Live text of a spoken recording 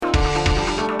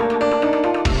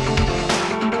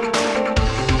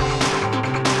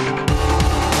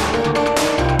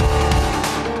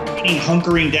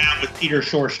Hunkering Down with Peter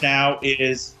Schorsch now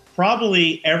is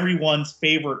probably everyone's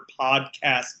favorite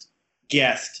podcast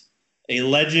guest, a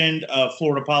legend of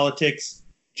Florida politics,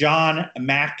 John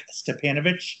Mac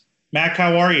Stipanovich. Mac,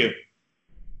 how are you?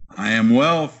 I am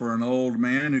well for an old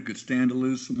man who could stand to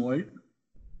lose some weight.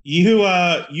 You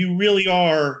really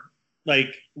are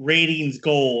like ratings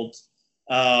gold.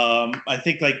 I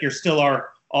think like you're still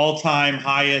our all-time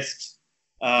highest.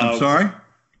 I'm sorry?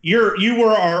 You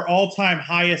were our all-time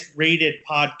highest rated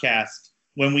podcast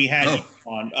when we had you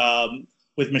on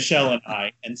with Michelle and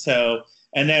I. And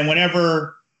then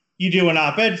whenever you do an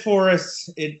op-ed for us,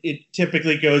 it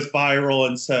typically goes viral.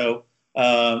 And so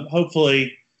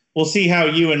hopefully we'll see how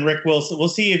you and Rick Wilson, we'll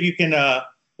see if you can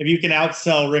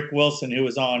outsell Rick Wilson, who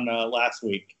was on last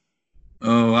week.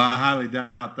 Oh, I highly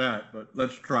doubt that, but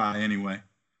let's try anyway.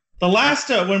 The last,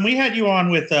 when we had you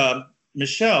on with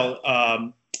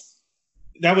Michelle,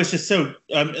 that was just so,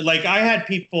 like I had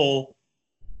people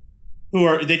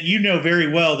that you know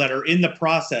very well that are in the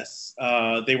process.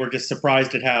 They were just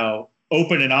surprised at how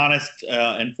open and honest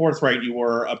and forthright you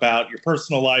were about your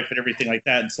personal life and everything like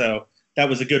that. And so that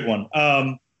was a good one.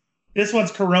 This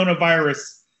one's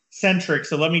coronavirus centric.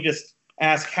 So let me just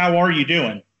ask, how are you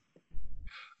doing?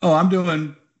 Oh, I'm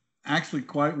doing actually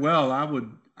quite well.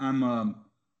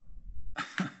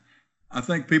 I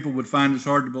think people would find this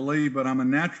hard to believe, but I'm a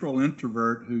natural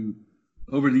introvert who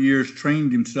over the years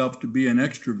trained himself to be an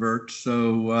extrovert.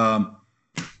 So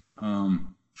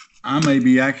I may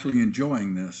be actually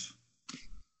enjoying this.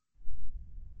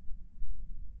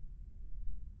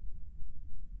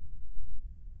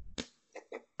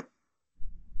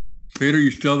 Peter, you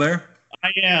still there?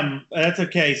 I am. That's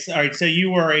okay. All right. So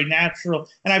you were a natural,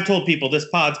 and I've told people this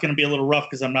pod's going to be a little rough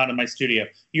because I'm not in my studio.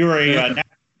 You were a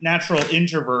natural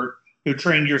introvert who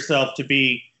trained yourself to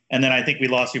be, and then I think we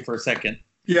lost you for a second.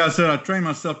 Yeah, I said I trained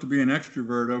myself to be an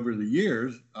extrovert over the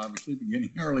years, obviously beginning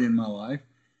early in my life,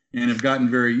 and have gotten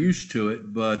very used to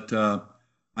it. But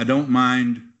I don't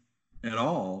mind at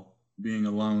all being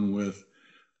alone with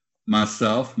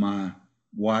myself, my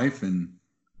wife, and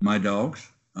my dogs.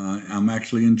 I'm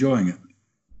actually enjoying it.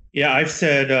 Yeah, I've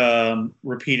said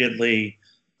repeatedly,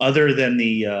 other than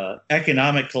the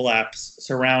economic collapse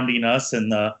surrounding us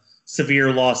and the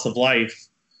severe loss of life,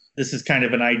 this is kind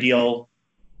of an ideal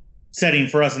setting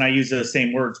for us. And I use those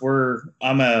same words.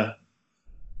 I'm an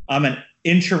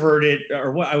introverted,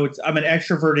 I'm an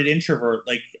extroverted introvert.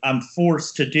 Like I'm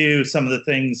forced to do some of the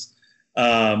things,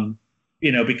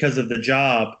 because of the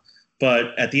job.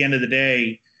 But at the end of the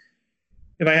day,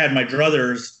 if I had my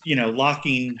druthers,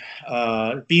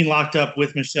 being locked up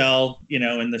with Michelle, in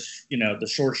the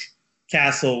Schorsch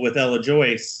Castle with Ella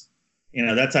Joyce,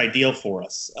 that's ideal for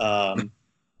us. That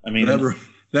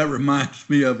reminds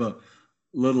me of a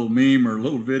little meme or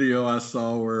little video I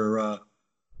saw where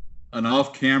an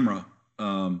off-camera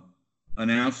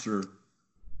announcer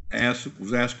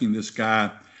was asking this guy,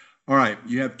 all right,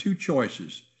 you have two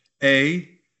choices. A,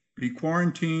 be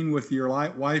quarantined with your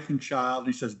wife and child.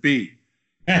 He says, B.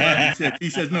 He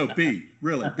says, no, B,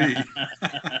 really, B.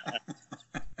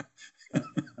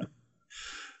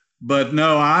 But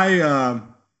no,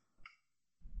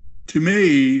 to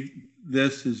me,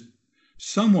 this is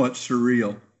somewhat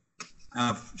surreal.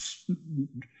 I've said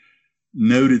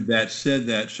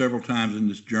that several times in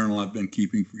this journal I've been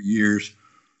keeping for years,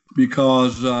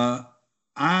 because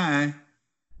I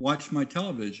watch my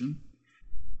television,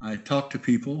 I talk to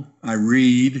people, I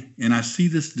read, and I see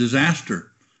this disaster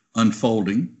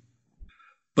unfolding.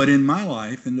 But in my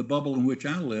life, in the bubble in which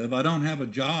I live, I don't have a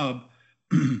job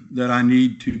that I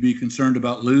need to be concerned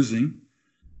about losing.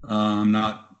 I'm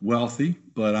not wealthy,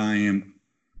 but I am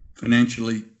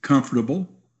financially comfortable,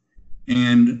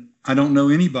 and I don't know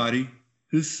anybody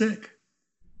who's sick.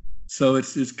 So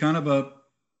it's kind of a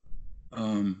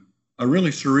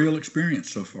really surreal experience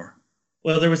so far.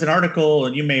 Well, there was an article,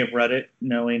 and you may have read it,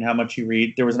 knowing how much you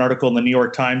read. There was an article in the New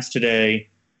York Times today.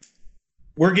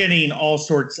 We're getting all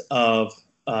sorts of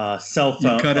cell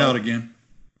phone. You cut out again.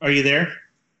 Are you there?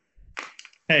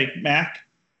 Hey, Mac?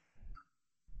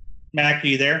 Mac, are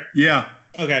you there? Yeah.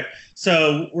 Okay.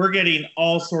 So we're getting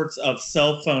all sorts of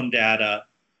cell phone data.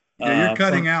 Yeah, you're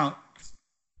cutting out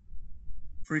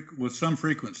with some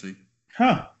frequency.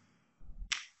 Huh.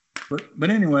 But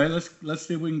anyway, let's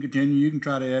see if we can continue. You can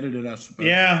try to edit it, I suppose.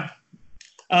 Yeah.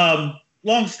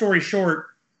 Long story short,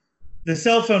 the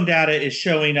cell phone data is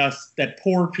showing us that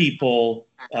poor people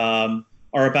are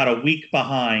about a week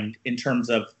behind in terms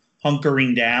of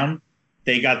hunkering down.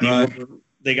 They got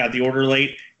the order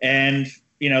late, and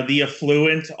the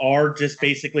affluent are just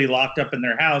basically locked up in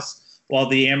their house, while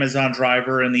the Amazon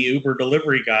driver and the Uber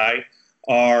delivery guy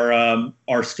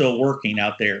are still working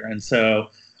out there. And so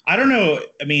I don't know.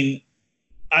 I mean,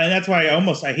 that's why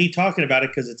I hate talking about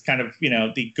it, because it's kind of,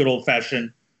 the good old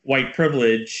fashioned white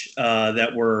privilege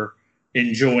that we're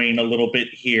enjoying a little bit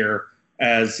here,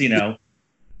 as the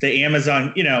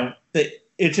Amazon,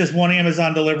 it's just one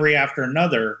Amazon delivery after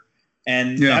another,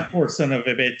 and that poor son of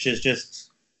a bitch is just.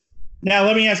 Now,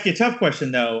 let me ask you a tough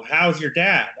question though. How's your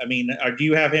dad? I mean, do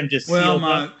you have him just sealed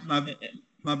up?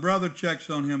 My brother checks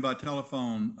on him by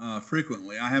telephone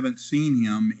frequently. I haven't seen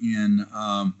him in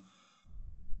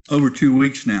over 2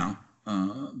 weeks now.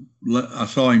 I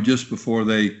saw him just before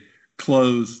they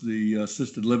closed the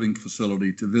assisted living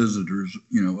facility to visitors,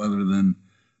 other than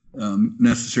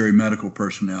necessary medical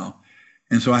personnel.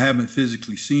 And so I haven't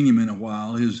physically seen him in a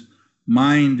while. His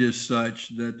mind is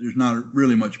such that there's not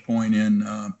really much point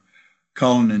in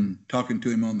calling and talking to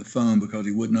him on the phone, because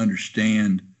he wouldn't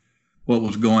understand what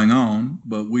was going on.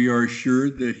 But we are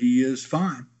assured that he is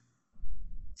fine.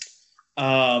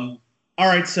 All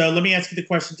right, so let me ask you the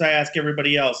questions I ask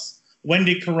everybody else. When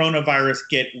did coronavirus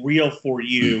get real for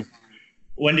you?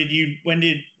 What did you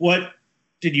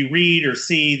read or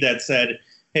see that said,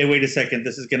 hey, wait a second,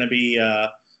 this is going to be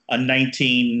a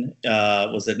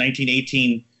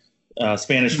 1918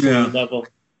 Spanish flu level?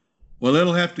 Well,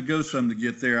 it'll have to go some to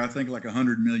get there. I think like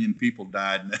 100 million people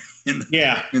died in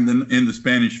the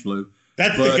Spanish flu.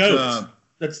 That's the goat.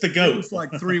 That's the goat. It was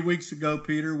like 3 weeks ago,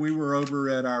 Peter. We were over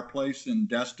at our place in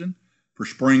Destin for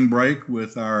spring break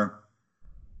with a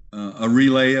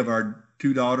relay of our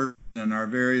two daughters and our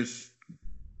various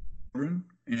children,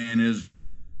 and is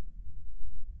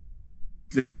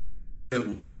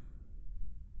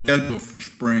scheduled for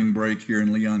spring break here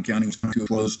in Leon County was coming to a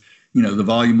close. The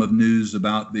volume of news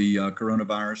about the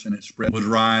coronavirus and its spread was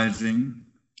rising.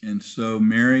 And so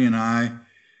Mary and I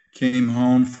came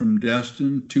home from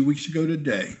Destin 2 weeks ago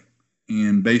today,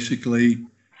 and basically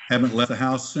haven't left the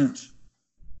house since.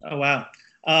 Oh, wow.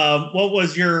 What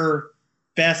was your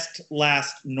best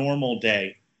last normal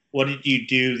day? What did you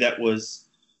do that was,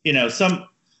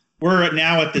 we're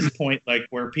now at this point, like,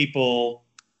 where people,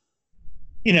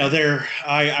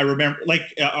 I remember,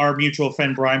 like, our mutual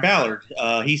friend, Brian Ballard,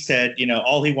 he said,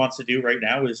 all he wants to do right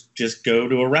now is just go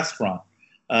to a restaurant.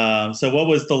 So what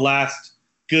was the last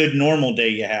good normal day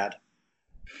you had?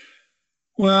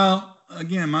 Well,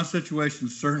 again, my situation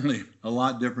is certainly a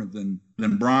lot different than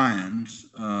Brian's.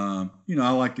 I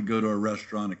like to go to a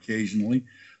restaurant occasionally,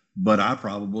 but I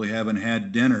probably haven't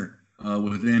had dinner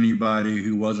with anybody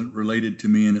who wasn't related to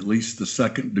me in at least the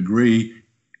second degree,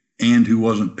 and who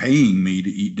wasn't paying me to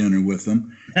eat dinner with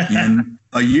them in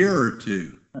a year or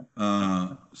two.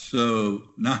 So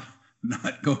not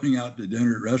going out to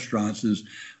dinner at restaurants is,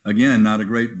 again, not a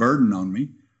great burden on me.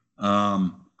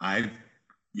 I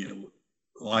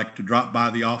like to drop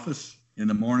by the office in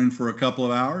the morning for a couple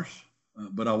of hours,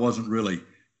 but I wasn't really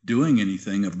doing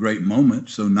anything of great moment.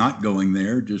 So not going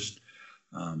there, just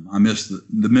I miss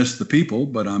the people,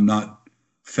 but I'm not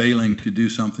failing to do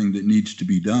something that needs to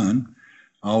be done.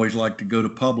 I always like to go to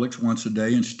Publix once a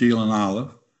day and steal an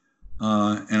olive,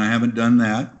 and I haven't done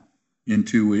that in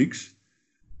 2 weeks.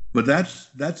 But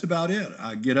that's about it.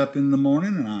 I get up in the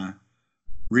morning and I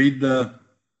read the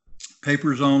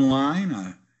papers online.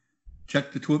 I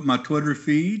check my Twitter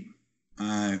feed.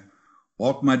 I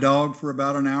walk my dog for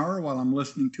about an hour while I'm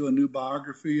listening to a new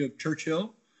biography of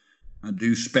Churchill. I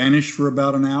do Spanish for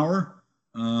about an hour.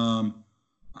 I'm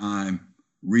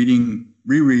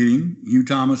rereading Hugh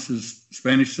Thomas's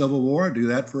Spanish Civil War. I do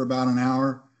that for about an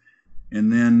hour.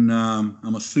 And then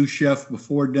I'm a sous chef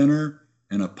before dinner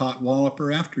and a pot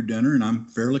walloper after dinner, and I'm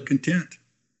fairly content.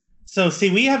 So,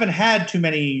 see, we haven't had too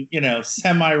many,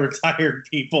 semi-retired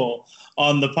people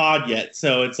on the pod yet.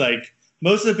 So it's like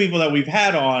most of the people that we've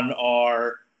had on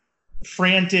are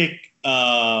frantic,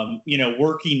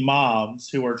 working moms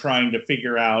who are trying to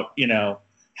figure out,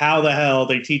 how the hell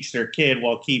they teach their kid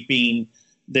while keeping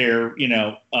their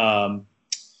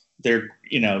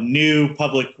new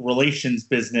public relations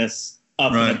business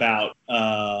up and about.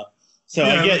 So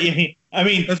yeah, I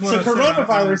get, so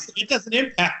coronavirus, it doesn't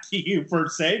impact you per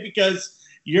se, because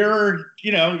you're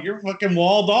fucking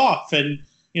walled off, and,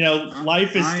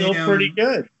 life is still pretty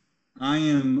good. I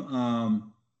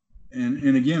am,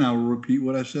 and again, I will repeat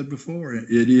what I said before.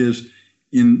 It is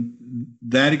to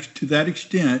that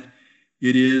extent,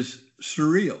 it is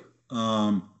surreal.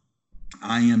 I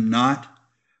am not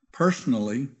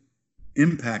personally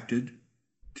impacted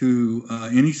to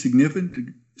any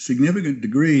significant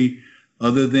degree,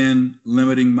 other than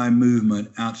limiting my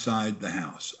movement outside the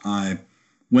house. I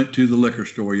went to the liquor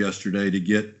store yesterday to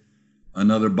get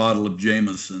another bottle of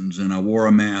Jameson's, and I wore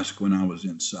a mask when I was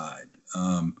inside.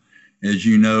 As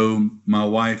you know, my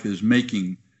wife is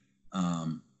making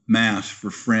masks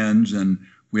for friends, and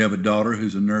we have a daughter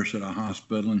who's a nurse at a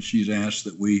hospital, and she's asked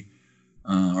that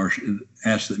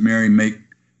asked that Mary make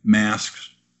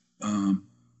masks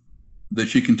that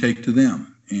she can take to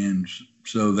them. And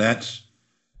so that's,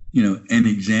 an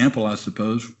example, I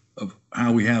suppose, of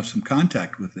how we have some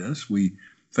contact with this. We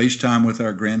FaceTime with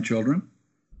our grandchildren.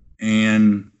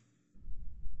 And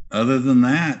other than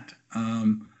that,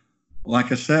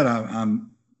 like I said, I'm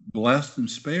blessed and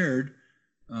spared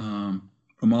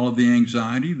from all of the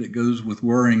anxiety that goes with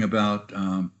worrying about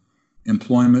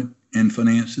employment and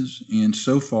finances, and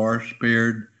so far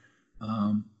spared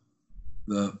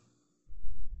the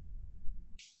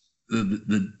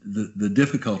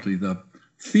difficulty, the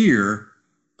fear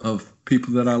of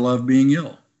people that I love being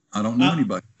ill. I don't know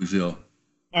anybody who's ill.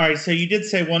 All right, so you did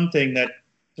say one thing that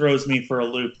throws me for a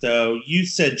loop, though. You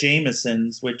said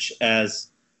Jameson's, which, as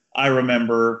I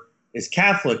remember, is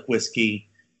Catholic whiskey,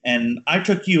 and I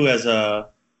took you as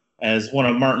one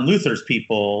of Martin Luther's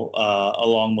people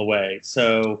along the way.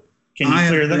 So can you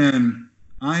clear that?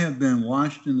 I have been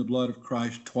washed in the blood of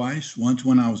Christ twice. Once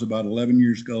when I was about 11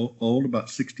 years old, about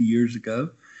 60 years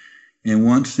ago, and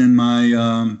once in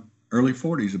my early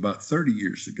 40s, about 30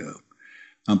 years ago.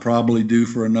 I'm probably due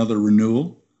for another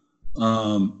renewal,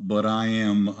 but I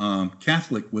am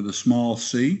Catholic with a small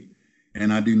c,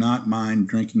 and I do not mind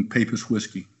drinking Papist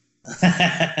whiskey.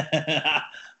 I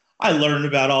learned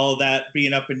about all of that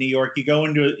being up in New York. You go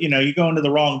into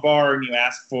the wrong bar and you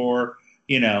ask for,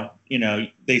 you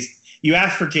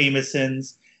ask for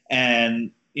Jameson's,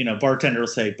 and bartender will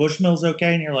say Bushmill's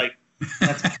okay, and you're like,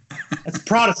 that's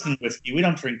Protestant whiskey. We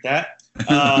don't drink that.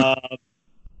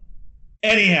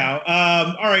 Anyhow,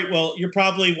 all right. Well, you're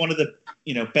probably one of the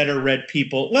better read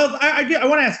people. Well, I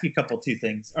want to ask you two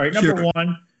things. All right, number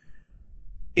one.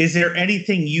 Is there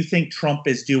anything you think Trump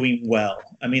is doing well?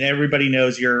 I mean, everybody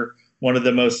knows you're one of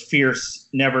the most fierce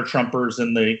never-Trumpers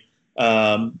in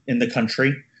the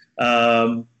country.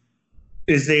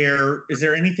 Is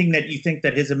there anything that you think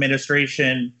that his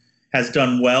administration has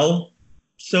done well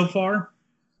so far?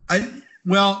 I'm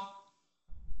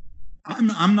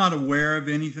not aware of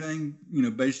anything,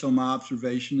 based on my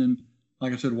observation and,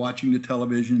 like I said, watching the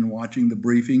television and watching the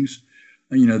briefings.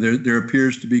 There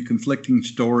appears to be conflicting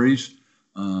stories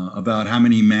about how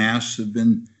many masks have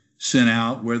been sent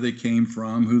out, where they came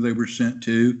from, who they were sent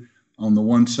to. On the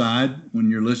one side, when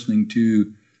you're listening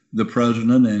to the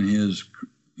president and his,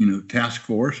 task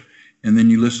force, and then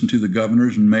you listen to the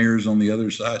governors and mayors on the other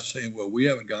side saying, well, we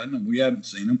haven't gotten them, we haven't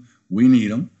seen them, we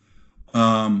need them.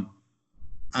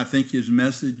 I think his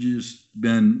message has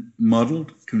been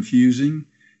muddled, confusing,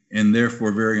 and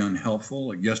therefore very unhelpful.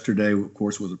 Like yesterday, of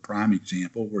course, was a prime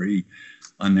example where he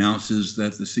announces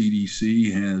that the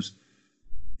CDC has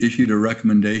issued a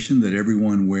recommendation that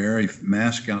everyone wear a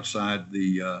mask outside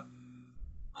the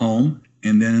home.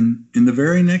 And then in the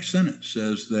very next sentence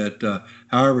says that,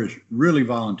 however, it's really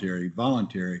voluntary,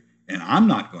 and I'm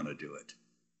not going to do it.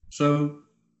 So,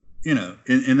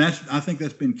 and that's, I think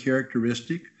that's been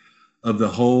characteristic of the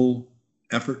whole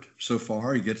effort so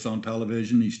far. He gets on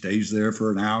television, he stays there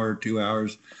for an hour, 2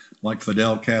 hours, like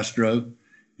Fidel Castro,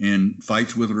 and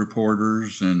fights with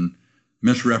reporters and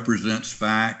misrepresents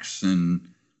facts. And,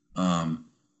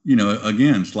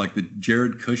 again, it's like the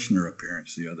Jared Kushner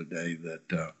appearance the other day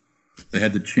that they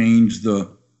had to change the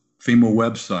FEMA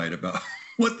website about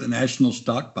what the national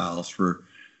stockpiles for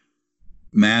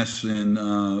masks and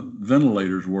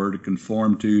ventilators were to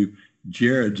conform to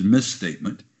Jared's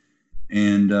misstatement.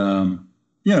 And,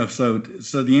 so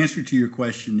the answer to your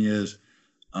question is,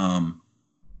 other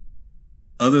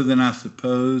than, I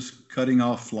suppose, cutting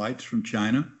off flights from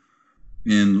China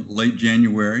in late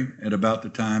January at about the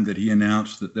time that he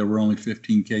announced that there were only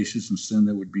 15 cases and soon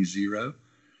there would be 0,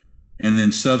 and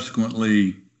then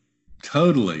subsequently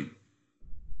totally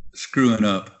screwing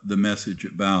up the message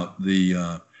about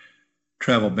the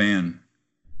travel ban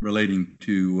relating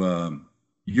to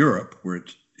Europe, where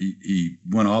he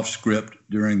went off script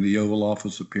during the Oval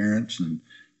Office appearance and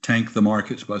tanked the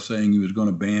markets by saying he was going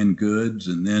to ban goods,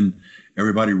 and then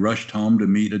everybody rushed home to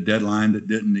meet a deadline that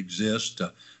didn't exist,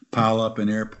 to pile up in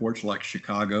airports like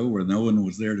Chicago where no one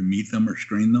was there to meet them or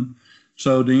screen them.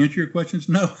 So to answer your questions,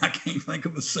 no, I can't think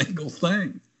of a single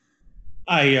thing.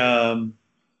 All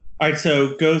right,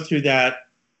 so go through that.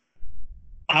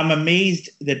 I'm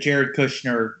amazed that Jared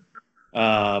Kushner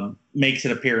makes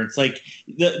an appearance. Like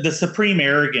the supreme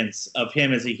arrogance of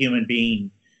him as a human being,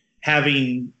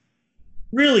 having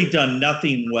really done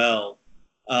nothing well,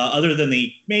 other than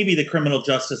maybe the criminal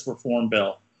justice reform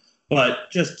bill, but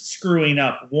just screwing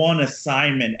up one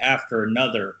assignment after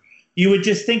another. You would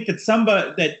just think that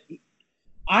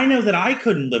I know that I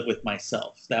couldn't live with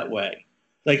myself that way.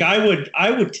 Like I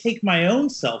would take my own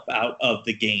self out of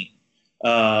the game.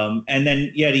 And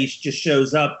then yet he just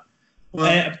shows up.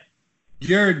 Well,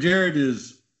 Jared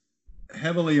is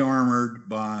heavily armored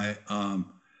by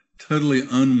totally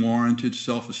unwarranted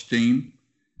self-esteem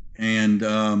and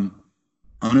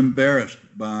unembarrassed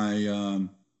by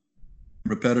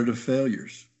repetitive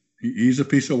failures. He's a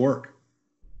piece of work.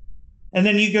 And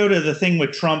then you go to the thing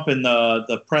with Trump and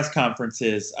the press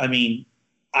conferences. I mean,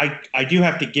 I do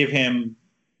have to give him,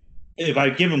 if I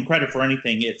give him credit for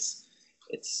anything, it's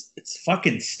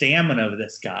fucking stamina of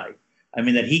this guy. I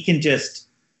mean, that he can just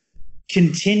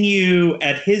continue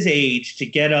at his age to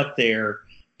get up there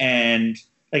and,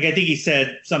 like, I think he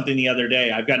said something the other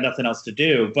day, I've got nothing else to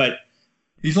do, but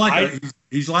he's like a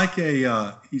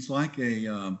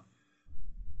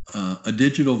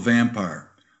digital vampire.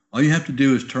 All you have to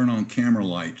do is turn on camera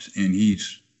lights, and he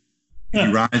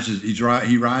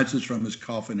rises from his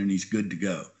coffin, and he's good to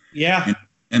go. Yeah.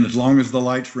 And as long as the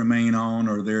lights remain on,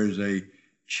 or there's a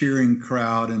cheering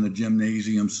crowd in a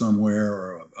gymnasium somewhere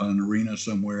or an arena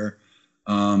somewhere,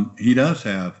 he does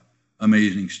have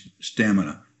amazing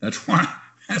stamina. That's why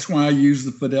I use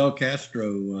the Fidel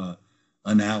Castro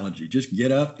analogy. Just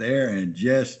get up there and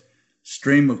just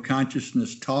stream of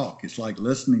consciousness talk. It's like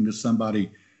listening to somebody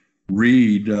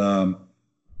read, a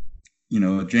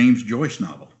James Joyce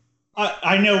novel.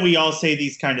 I know we all say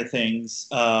these kind of things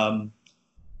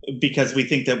because we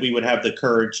think that we would have the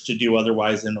courage to do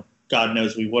otherwise, and God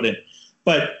knows we wouldn't.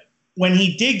 But when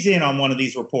he digs in on one of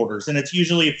these reporters, and it's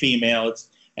usually a female,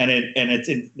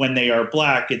 when they are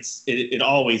black, it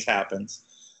always happens.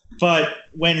 But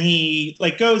when he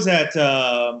goes at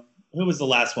who was the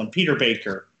last one? Peter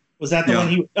Baker. Was that the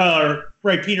one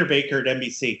right? Peter Baker at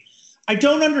NBC. I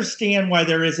don't understand why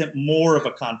there isn't more of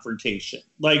a confrontation.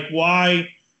 Like, why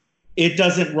it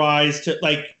doesn't rise to,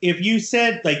 like, if you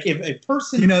said, like, if a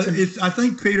person, I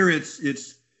think, Peter, it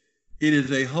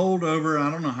is a holdover.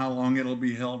 I don't know how long it'll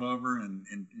be held over, and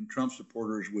Trump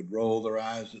supporters would roll their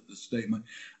eyes at the statement.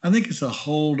 I think it's a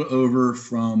holdover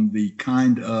from the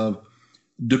kind of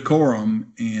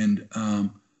decorum and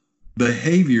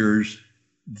behaviors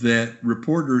that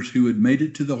reporters who had made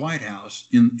it to the White House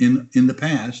in the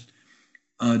past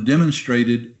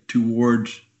demonstrated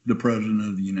towards the President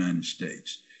of the United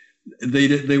States.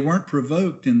 They weren't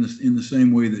provoked in the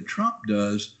same way that Trump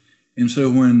does. And so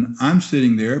when I'm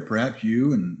sitting there, perhaps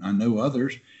you and I know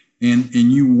others, and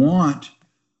you want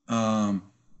one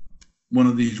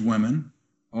of these women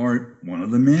or one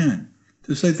of the men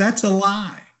to say, that's a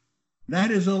lie. That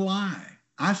is a lie.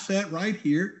 I sat right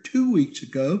here 2 weeks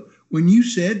ago when you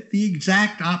said the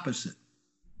exact opposite.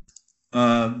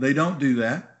 They don't do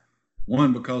that.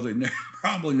 One, because they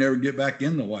probably never get back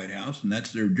in the White House, and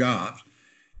that's their jobs.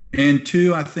 And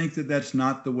two, I think that that's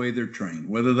not the way they're trained.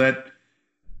 Whether that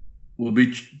will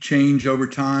be changed over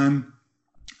time,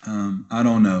 I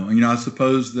don't know. I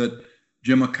suppose that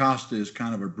Jim Acosta is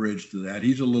kind of a bridge to that.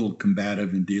 He's a little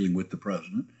combative in dealing with the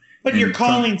president. But you're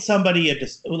calling somebody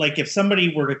if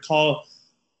somebody were to call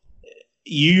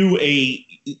you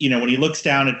when he looks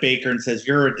down at Baker and says,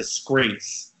 you're a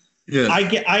disgrace. Yes.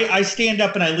 I stand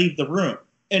up and I leave the room.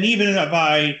 And even if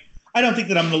I don't think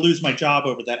that I'm going to lose my job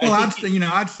over that. Well,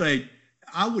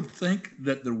 I would think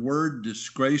that the word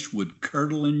disgrace would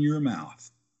curdle in your mouth.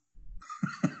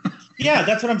 Yeah,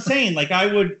 that's what I'm saying. Like,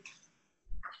 I'm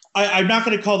not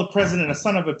going to call the president a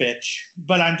son of a bitch,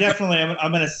 but I'm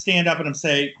going to stand up and I'm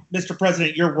say, Mr.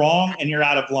 President, you're wrong and you're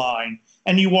out of line.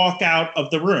 And you walk out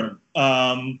of the room.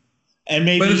 And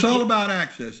maybe, but it's all about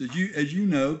access, as you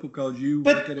know, because you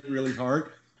work at it really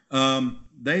hard.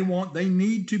 They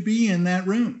need to be in that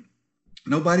room.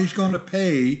 Nobody's going to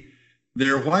pay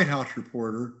their White House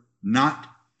reporter not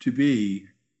to be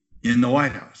in the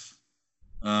White House,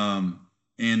 and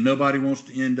nobody wants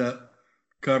to end up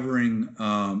covering.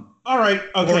 All right,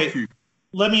 okay.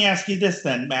 Let me ask you this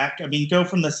then, Mac. I mean, go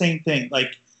from the same thing.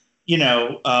 Like,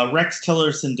 Rex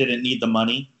Tillerson didn't need the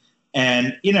money.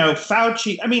 And,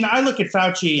 Fauci, I mean, I look at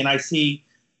Fauci and I see,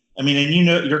 and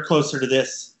you're closer to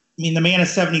this. I mean, the man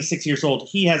is 76 years old.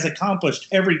 He has accomplished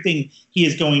everything he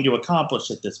is going to accomplish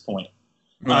at this point.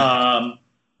 Right.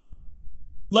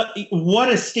 What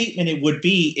a statement it would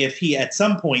be if he at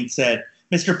some point said,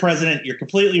 Mr. President, you're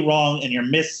completely wrong and you're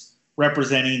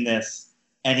misrepresenting this.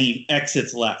 And he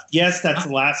exits left. Yes, that's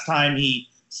the last time he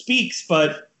speaks,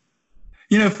 but.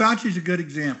 Fauci's a good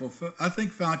example. I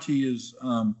think Fauci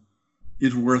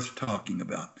is worth talking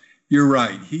about. You're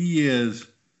right. He is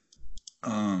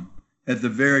at the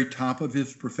very top of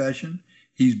his profession.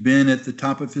 He's been at the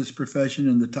top of his profession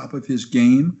and the top of his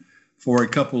game for a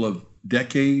couple of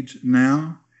decades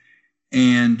now.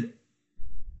 And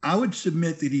I would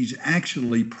submit that he's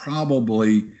actually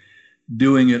probably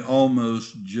doing it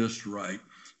almost just right.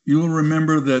 You'll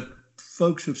remember that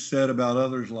folks have said about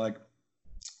others like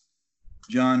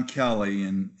John Kelly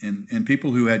and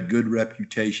people who had good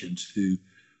reputations who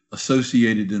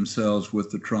associated themselves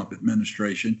with the Trump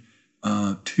administration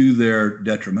to their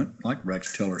detriment, like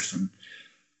Rex Tillerson.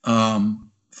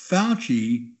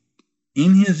 Fauci,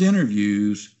 in his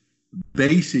interviews,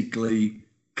 basically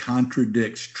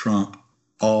contradicts Trump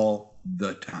all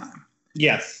the time.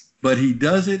 Yes. But he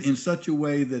does it in such a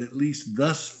way that at least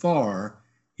thus far,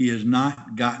 he has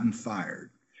not gotten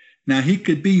fired. Now, he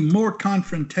could be more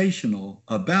confrontational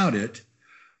about it,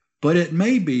 but it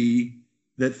may be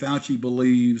that Fauci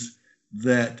believes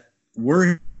that were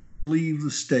he to leave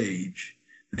the stage,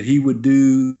 that he would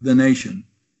do the nation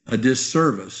a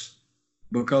disservice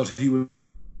because he would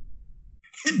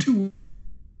into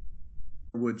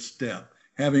would step,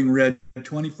 having read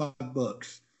 25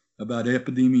 books about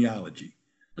epidemiology.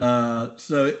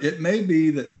 So it may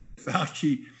be that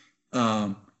Fauci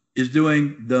is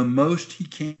doing the most he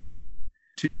can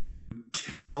to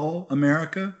tell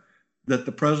America that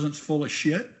the president's full of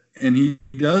shit, and he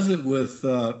does it with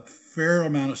a fair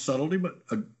amount of subtlety, but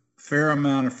a fair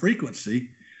amount of frequency,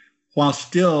 while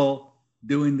still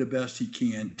doing the best he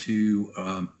can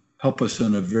to help us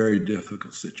in a very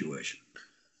difficult situation.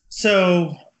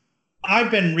 So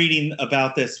I've been reading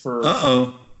about this for...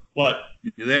 What?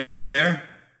 You there?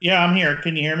 Yeah, I'm here.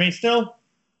 Can you hear me still?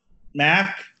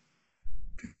 Mac?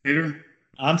 Peter?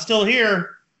 I'm still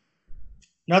here.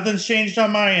 Nothing's changed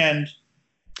on my end.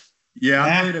 Yeah,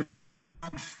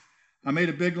 I made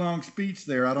a big long speech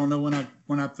there. I don't know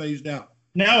when I phased out.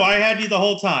 No, I had you the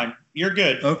whole time. You're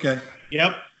good. Okay.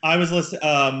 Yep. I was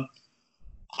listening.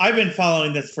 I've been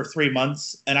following this for 3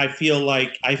 months, and I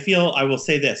will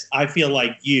say this. I feel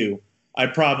like I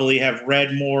probably have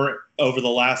read more over the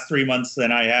last 3 months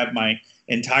than I have my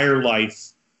entire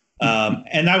life.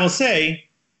 And I will say,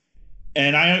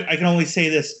 and I can only say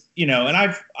this, and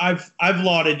I've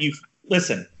lauded you.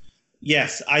 Listen,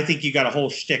 yes, I think you got a whole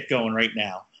shtick going right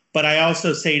now. But I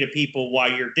also say to people why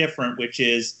you're different, which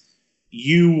is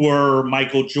you were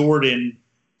Michael Jordan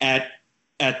at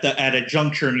a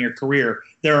juncture in your career.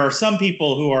 There are some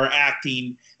people who are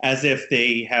acting as if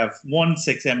they have won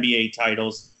 6 NBA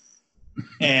titles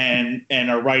and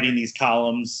are writing these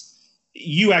columns.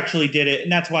 You actually did it,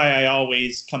 and that's why I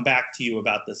always come back to you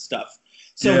about this stuff.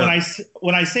 So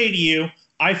when I say to you,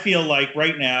 I feel like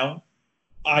right now,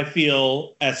 I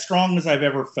feel as strong as I've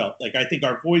ever felt. Like, I think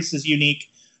our voice is unique,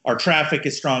 our traffic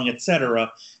is strong,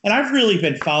 etc. And I've really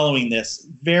been following this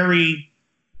very,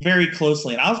 very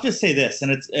closely. And I'll just say this,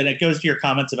 and it goes to your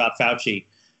comments about Fauci.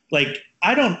 Like,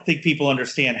 I don't think people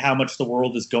understand how much the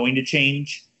world is going to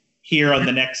change here on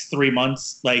the next 3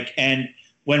 months. Like, and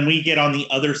when we get on the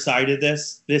other side of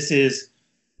this is,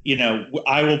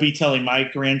 I will be telling my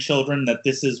grandchildren that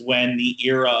this is when the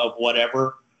era of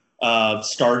whatever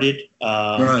started.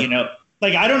 Right.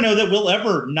 Like, I don't know that we'll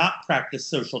ever not practice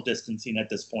social distancing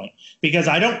at this point, because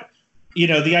I don't,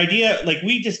 the idea, like,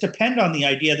 we just depend on the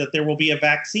idea that there will be a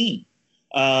vaccine.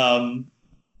 Well,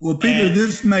 Peter,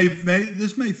 this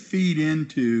may feed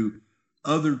into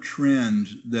other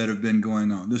trends that have been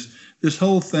going on. This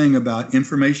whole thing about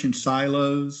information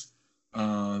silos,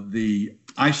 the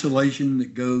isolation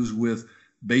that goes with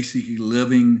basically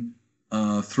living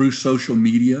through social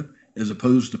media as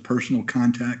opposed to personal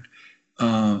contact.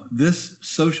 This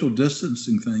social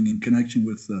distancing thing in connection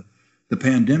with the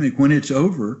pandemic, when it's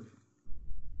over,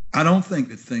 I don't think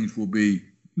that things will be,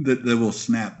 that they will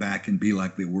snap back and be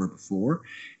like they were before.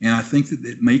 And I think that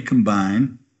it may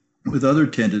combine with other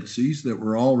tendencies that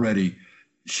were already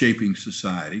shaping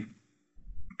society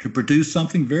to produce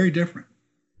something very different,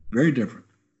 very different.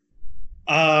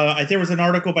 There was an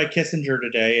article by Kissinger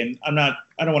today, and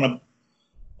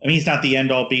he's not the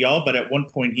end all be all, but at one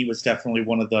point he was definitely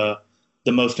one of the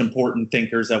most important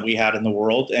thinkers that we had in the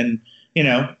world. And,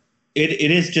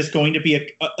 it is just going to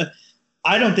be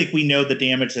I don't think we know the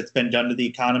damage that's been done to the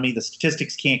economy. The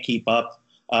statistics can't keep up.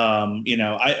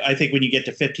 I think when you get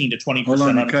to 15 to 20%. Hold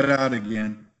on, you cut it out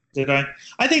again. Did I?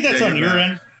 I think that's on your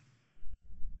end.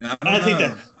 I think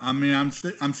that. I mean, I'm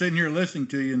sitting here listening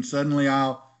to you, and suddenly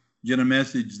I'll get a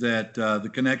message that the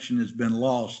connection has been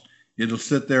lost. It'll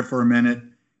sit there for a minute,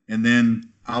 and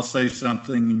then I'll say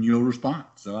something, and you'll respond.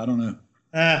 So I don't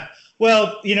know.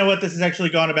 Well, you know what? This has actually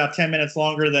gone about 10 minutes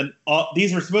longer than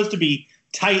these were supposed to be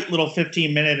tight little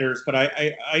 15-minuters, but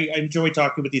I enjoy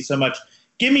talking with you so much.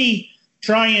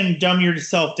 Try and dumb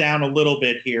yourself down a little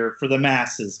bit here for the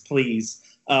masses, please,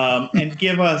 and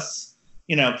give us,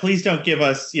 please don't give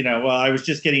us, well, I was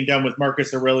just getting done with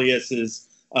Marcus Aurelius's,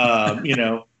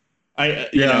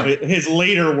 his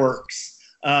later works.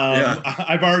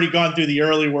 I've already gone through the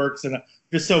early works, and I'm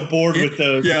just so bored with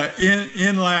those. Yeah,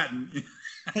 in Latin.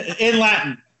 In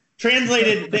Latin.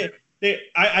 Translated,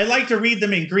 I like to read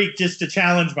them in Greek just to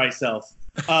challenge myself.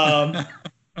 Well,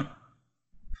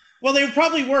 they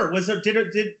probably were.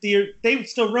 They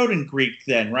still wrote in Greek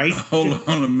then, right? Hold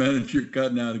on a minute, you're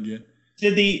cutting out again.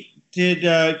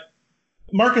 Did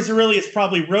Marcus Aurelius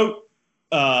probably wrote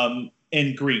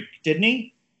in Greek, didn't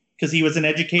he? Because he was an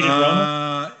educated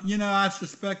Roman? I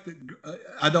suspect that,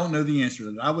 I don't know the answer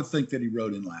to that. I would think that he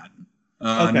wrote in Latin.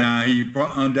 Okay. Now, he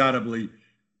undoubtedly,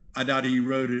 I doubt he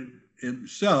wrote it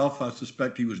himself. I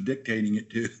suspect he was dictating it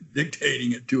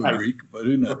to a Greek, but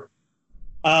who knows?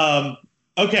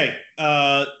 Okay.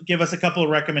 Give us a couple of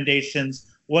recommendations.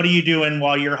 What are you doing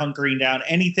while you're hunkering down?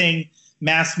 Anything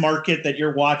mass market that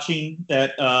you're watching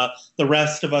that the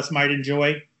rest of us might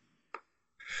enjoy?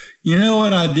 You know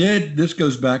what I did? This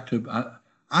goes back to,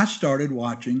 I started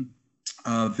watching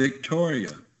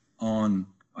Victoria on,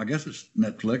 I guess it's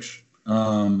Netflix,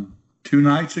 2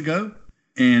 nights ago,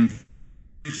 and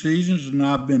seasons, and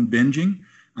I've been binging.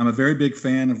 I'm a very big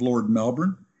fan of Lord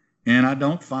Melbourne, and I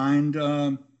don't find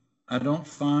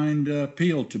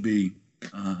Peel to be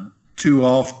too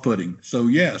off-putting. So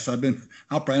yes,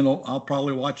 I'll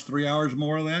probably watch 3 hours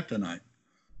more of that tonight.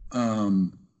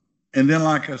 And then,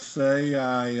 like I say,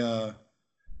 I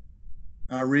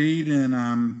read, and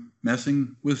I'm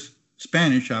messing with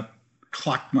Spanish. I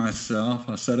clocked myself.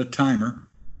 I set a timer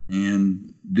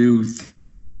and do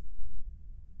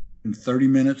 30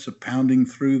 minutes of pounding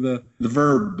through the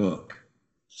verb book.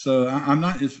 So I'm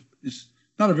not. It's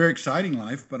not a very exciting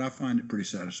life, but I find it pretty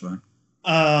satisfying.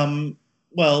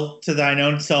 Well, to thine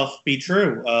own self be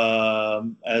true,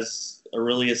 as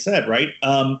Aurelius said, right?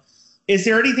 Is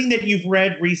there anything that you've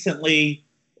read recently,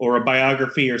 or a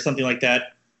biography or something like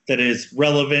that, that is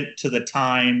relevant to the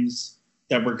times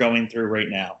that we're going through right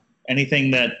now?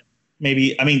 Anything that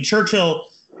maybe, Churchill,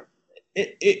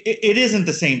 it isn't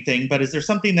the same thing, but is there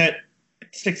something that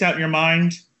sticks out in your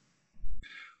mind?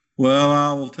 Well,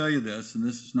 I will tell you this, and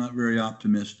this is not very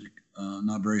optimistic,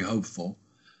 not very hopeful,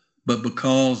 but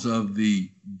because of the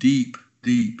deep,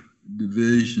 deep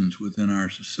divisions within our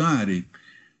society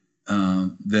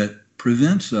that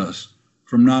prevents us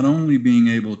from not only being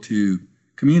able to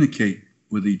communicate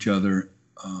with each other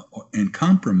and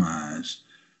compromise,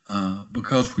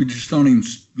 because we just don't even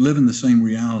live in the same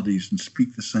realities and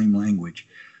speak the same language.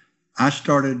 I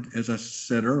started, as I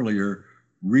said earlier,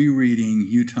 rereading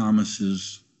Hugh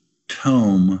Thomas's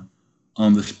tome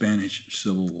on the Spanish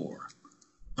Civil War.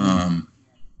 And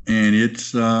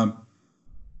it's the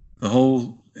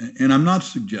whole, and I'm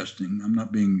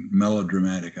not being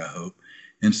melodramatic, I hope,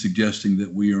 in suggesting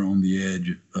that we are on the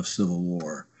edge of civil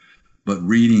war, but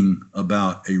reading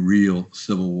about a real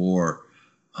civil war,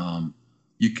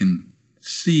 you can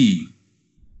see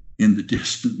in the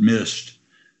distant mist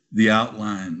the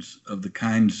outlines of the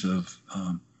kinds of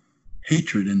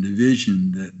hatred and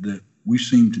division that we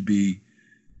seem to be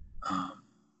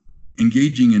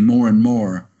engaging in more and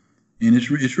more, and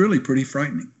it's really pretty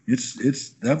frightening.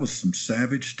 That was some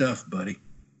savage stuff, buddy.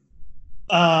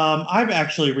 I'm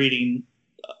actually reading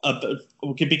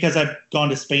because I've gone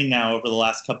to Spain now over the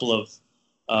last couple of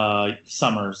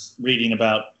summers, reading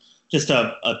about just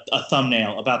a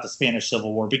thumbnail about the Spanish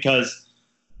Civil War, because,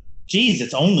 geez,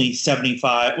 it's only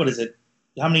 75. What is it?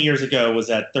 How many years ago was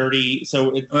that? 30?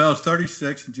 Well, it's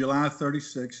 36. July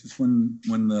 36 is when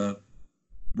the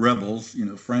rebels,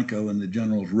 Franco and the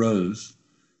generals rose.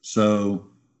 So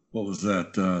what was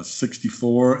that?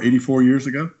 84 years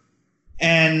ago?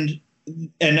 And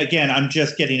again, I'm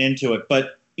just getting into it,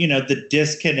 but the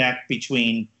disconnect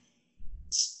between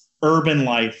urban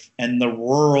life and the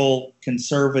rural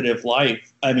conservative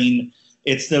life.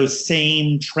 It's those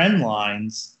same trend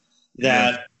lines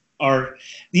that are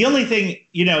the only thing,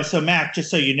 so Mac, just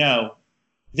so you know,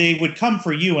 they would come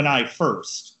for you and I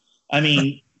first.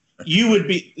 They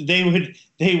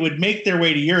would make their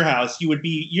way to your house. You would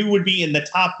be in the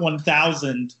top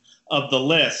 1,000 of the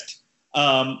list.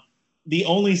 The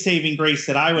only saving grace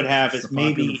that I would have is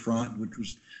maybe the Front, which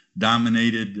was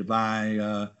dominated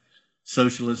by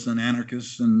socialists and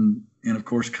anarchists and of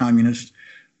course communists.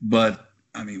 But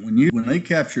when they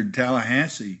captured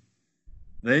Tallahassee,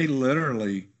 they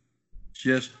literally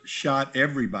just shot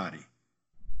everybody,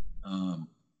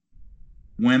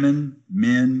 women,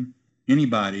 men,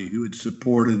 anybody who had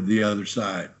supported the other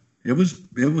side. It was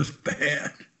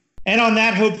bad. And on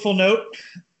that hopeful note,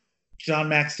 John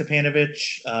Mac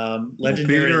Stipanovich,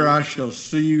 legendary. Well, Peter, I shall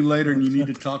see you later, and you need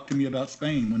to talk to me about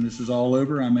Spain. When this is all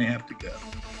over, I may have to go.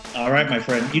 All right, my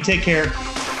friend. You take care.